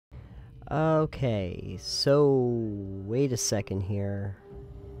Okay, so wait a second here.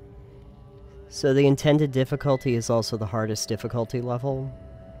 So the intended difficulty is also the hardest difficulty level?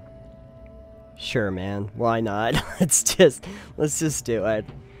 Sure, man. Why not? let's just do it.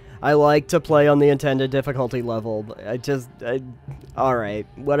 I like to play on the intended difficulty level, but alright,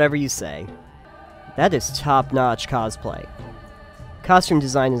 whatever you say. That is top-notch cosplay. Costume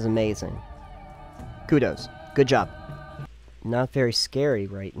design is amazing. Kudos. Good job. Not very scary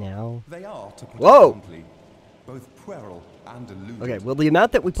right now. They are, to put Whoa! it simply, both puerile and deluded. Okay, well the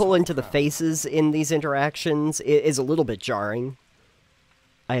amount that we pull into the faces in these interactions is a little bit jarring.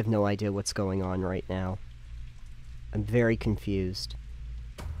 I have no idea what's going on right now. I'm very confused.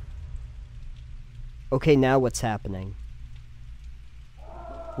 Okay, now what's happening?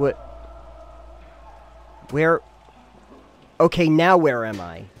 What? Where? Okay, now where am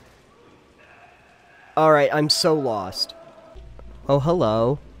I? Alright, I'm so lost. Oh,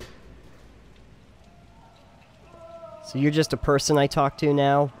 hello. So you're just a person I talk to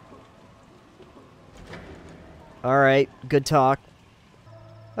now? Alright, good talk.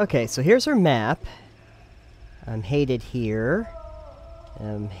 Okay, so here's our map. I'm hated here.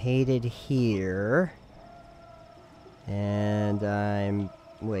 I'm hated here. And I'm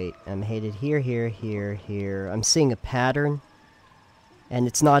hated here, here, here, here. I'm seeing a pattern. And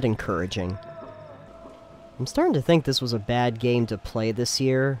it's not encouraging. I'm starting to think this was a bad game to play this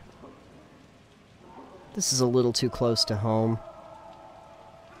year. This is a little too close to home.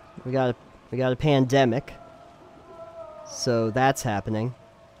 We got a pandemic. So that's happening.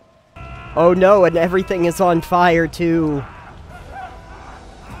 Oh no, and everything is on fire too.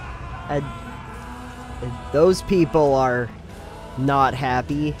 And those people are not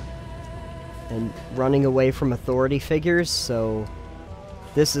happy and running away from authority figures, so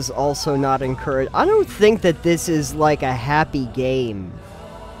this is also not encouraged. I don't think that this is like a happy game.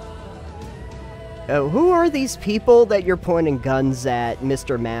 Who are these people that you're pointing guns at,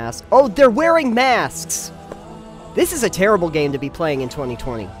 Mr. Mask? Oh, they're wearing masks! This is a terrible game to be playing in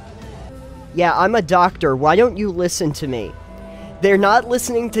 2020. Yeah, I'm a doctor. Why don't you listen to me? They're not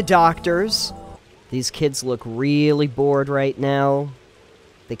listening to doctors. These kids look really bored right now.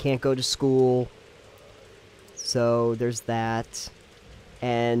 They can't go to school. So there's that.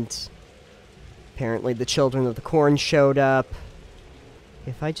 And apparently the children of the corn showed up.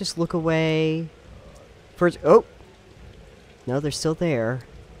 If I just look away... First... Oh! No, they're still there.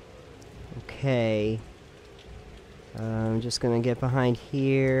 Okay. I'm just gonna get behind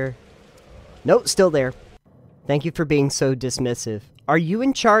here. Nope, still there. Thank you for being so dismissive. Are you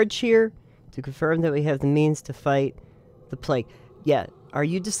in charge here? To confirm that we have the means to fight the plague. Yeah, are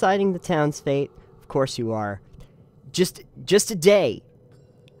you deciding the town's fate? Of course you are. Just a day.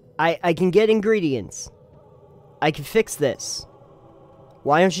 I can get ingredients. I can fix this.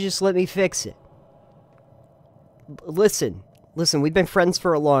 Why don't you just let me fix it? Listen, we've been friends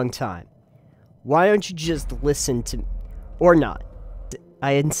for a long time. Why don't you just listen to me? Or not.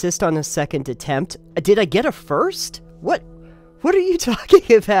 I insist on a second attempt. Did I get a first? What are you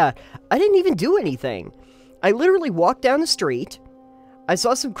talking about? I didn't even do anything. I literally walked down the street. I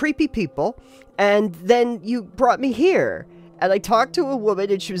saw some creepy people. And then you brought me here. And I talked to a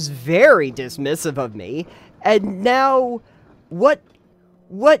woman and she was very dismissive of me. And now... What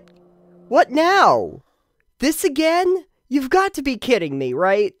now? This again? You've got to be kidding me,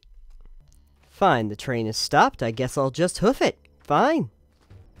 right? Fine, the train is stopped. I guess I'll just hoof it. Fine.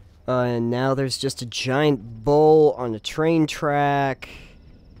 And now there's just a giant bull on a train track.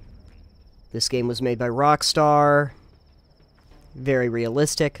 This game was made by Rockstar. Very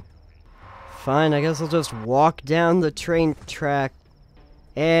realistic. Fine, I guess I'll just walk down the train track.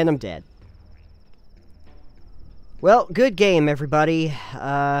 And I'm dead. Well, good game, everybody.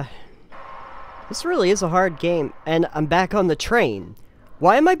 This really is a hard game. And I'm back on the train.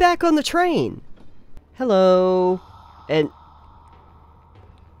 Why am I back on the train? Hello. And...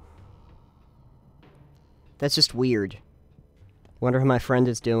 that's just weird. Wonder how my friend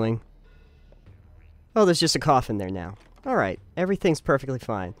is doing. Oh, there's just a coffin there now. Alright, everything's perfectly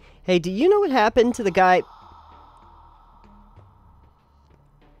fine. Hey, do you know what happened to the guy...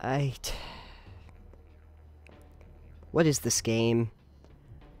 What is this game?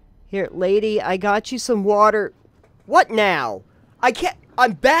 Here, lady, I got you some water. What now? I can't...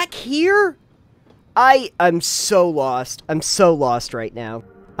 I'm back here? I'm so lost. I'm so lost right now.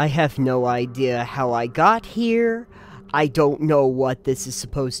 I have no idea how I got here. I don't know what this is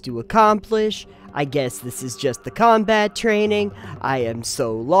supposed to accomplish. I guess this is just the combat training. I am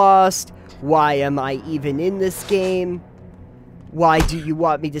so lost. Why am I even in this game? Why do you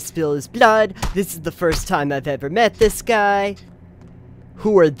want me to spill his blood? This is the first time I've ever met this guy.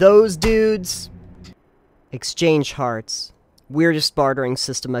 Who are those dudes? Exchange hearts. Weirdest bartering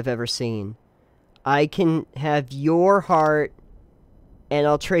system I've ever seen. I can have your heart, and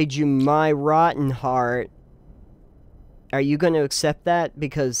I'll trade you my rotten heart. Are you going to accept that?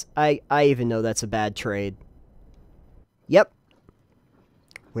 Because I even know that's a bad trade. Yep.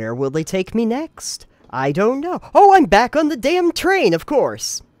 Where will they take me next? I don't know. Oh, I'm back on the damn train, of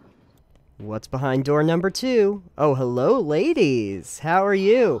course. What's behind door number 2? Oh, hello, ladies. How are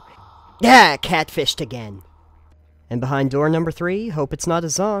you? Ah, catfished again. And behind door number 3, hope it's not a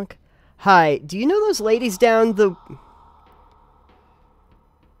zonk. Hi, do you know those ladies down the...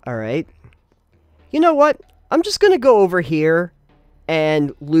 Alright. You know what? I'm just gonna go over here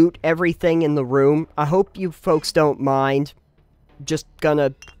and loot everything in the room. I hope you folks don't mind. Just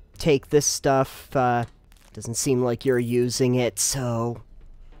gonna take this stuff. Doesn't seem like you're using it, so...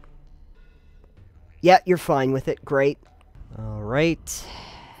 Yeah, you're fine with it. Great. Alright.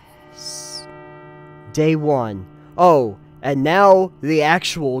 Day 1. Oh, and now the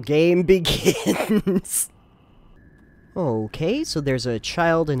actual game begins. Okay, so there's a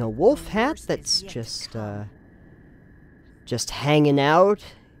child in a wolf hat that's just hanging out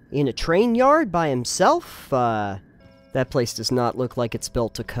in a train yard by himself. That place does not look like it's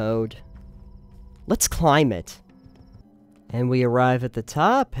built to code. Let's climb it. And we arrive at the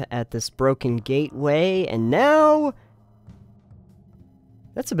top, at this broken gateway, and now...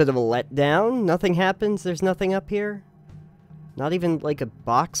 That's a bit of a letdown. Nothing happens, there's nothing up here. Not even, like, a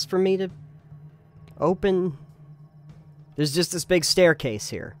box for me to open. There's just this big staircase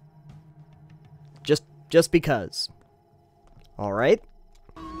here. Just because. Alright.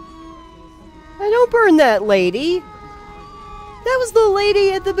 Hey, don't burn that lady! That was the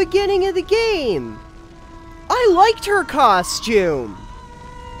lady at the beginning of the game! I liked her costume!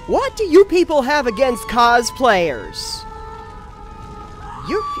 What do you people have against cosplayers?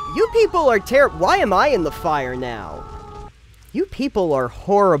 You people are terrible. Why am I in the fire now? You people are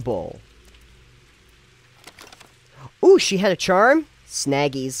horrible. Ooh, she had a charm?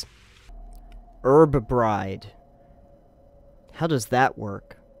 Snaggies. Herb Bride. How does that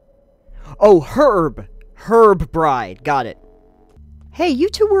work? Oh, Herb! Herb Bride. Got it. Hey, you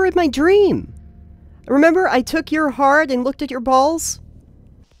two were in my dream. Remember, I took your heart and looked at your balls?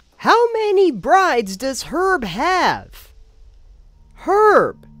 How many brides does Herb have?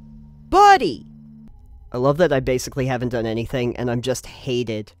 Herb! Buddy! I love that I basically haven't done anything, and I'm just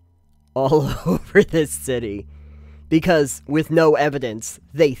hated all over this city. Because, with no evidence,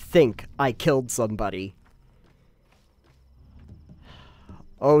 they think I killed somebody.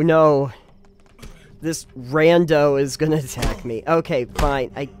 Oh no. This rando is gonna attack me. Okay,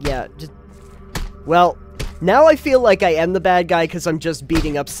 fine. Well, now I feel like I am the bad guy because I'm just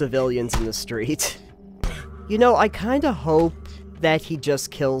beating up civilians in the street. You know, I kinda hope that he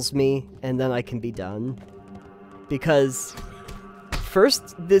just kills me, and then I can be done. Because,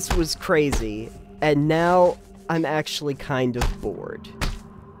 first this was crazy, and now I'm actually kind of bored.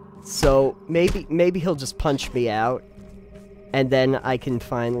 So, maybe he'll just punch me out, and then I can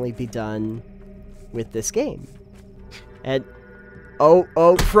finally be done with this game. And,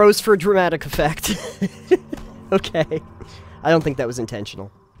 oh, froze for dramatic effect. Okay. I don't think that was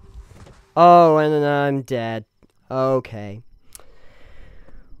intentional. Oh, and I'm dead. Okay.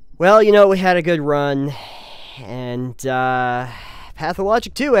 Well, you know, we had a good run, and,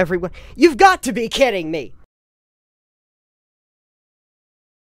 Pathologic 2, everyone. You've got to be kidding me!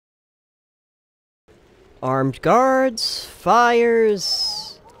 Armed guards,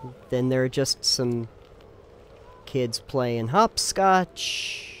 fires, then there are just some kids playing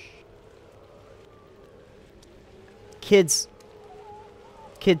hopscotch. Kids,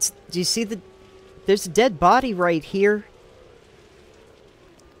 do you see there's a dead body right here?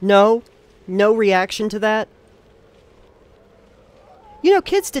 No reaction to that? You know,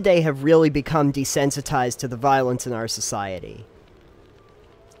 kids today have really become desensitized to the violence in our society.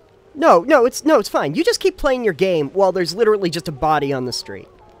 No, it's fine. You just keep playing your game while there's literally just a body on the street.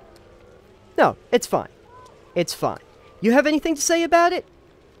 No, it's fine. It's fine. You have anything to say about it?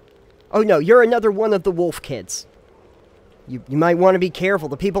 Oh no, you're another one of the wolf kids. You might want to be careful.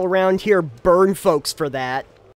 The people around here burn folks for that.